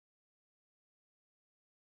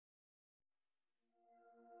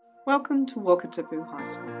Welcome to Wakatipu High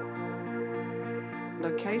School.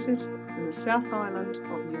 Located in the South Island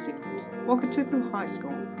of New Zealand, Wakatipu High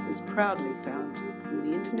School is proudly found in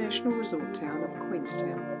the international resort town of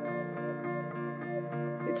Queenstown.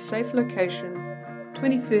 Its safe location,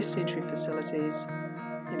 21st century facilities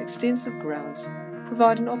and extensive grounds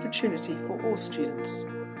provide an opportunity for all students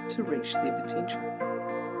to reach their potential.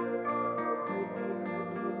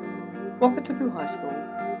 Wakatipu High School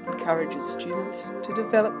encourages students to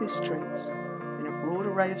develop their strengths in a broad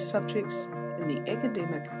array of subjects in the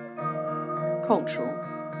academic, cultural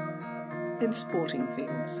and sporting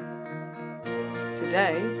fields.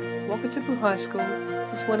 Today, Wakatipu High School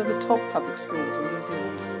is one of the top public schools in New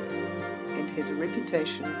Zealand and has a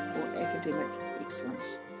reputation for academic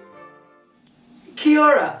excellence. Kia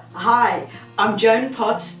ora. Hi, I'm Joan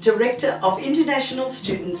Potts, Director of International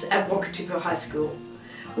Students at Wakatipu High School.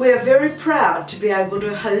 We are very proud to be able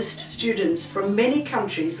to host students from many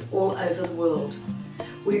countries all over the world.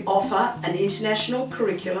 We offer an international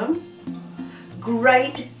curriculum,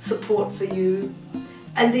 great support for you,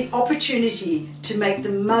 and the opportunity to make the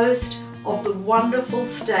most of the wonderful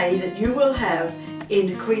stay that you will have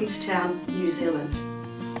in Queenstown, New Zealand.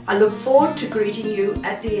 I look forward to greeting you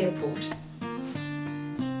at the airport.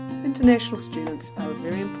 International students are a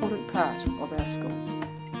very important part of our school,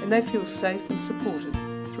 and they feel safe and supported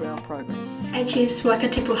through our programs. I choose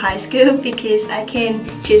Wakatipu High School because I can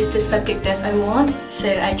choose the subject that I want, so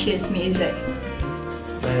I choose music.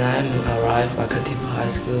 When I arrived at Wakatipu High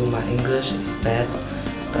School, my English is bad,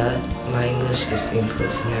 but my English is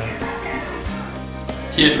improved now.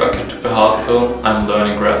 Here at Wakatipu High School, I'm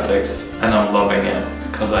learning graphics and I'm loving it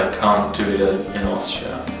because I can't do it in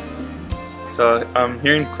Austria. So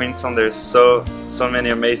here in Queenstown, there's so many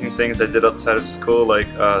amazing things I did outside of school, like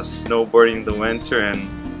snowboarding in the winter and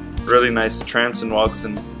really nice tramps and walks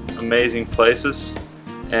in amazing places.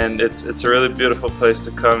 And it's a really beautiful place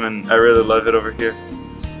to come, and I really love it over here.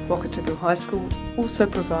 Wakatipu High School also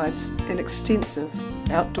provides an extensive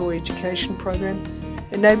outdoor education program,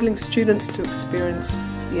 enabling students to experience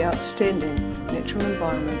the outstanding natural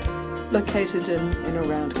environment located in and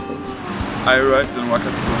around Queenstown. I arrived in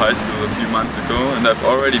Wakatipu High School a few months ago and I've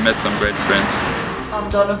already met some great friends. I'm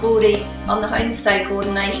Donna Gordy. I'm the Homestay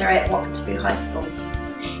Coordinator at Wakatipu High School.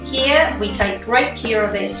 Here we take great care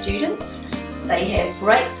of our students. They have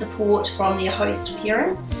great support from their host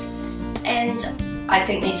parents, and I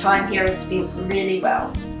think their time here is spent really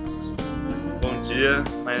well. Bom dia,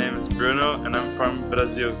 my name is Bruno and I'm from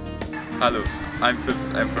Brazil. Hello, I'm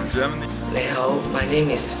Phipps, I'm from Germany. Ni hao, my name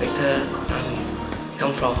is Victor. I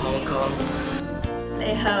come from Hong Kong.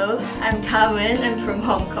 Ni hao, I'm Carmen. I'm from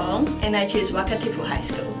Hong Kong, and I choose Wakatipu High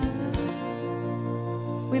School.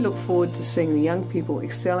 We look forward to seeing the young people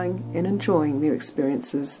excelling and enjoying their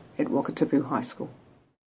experiences at Wakatipu High School.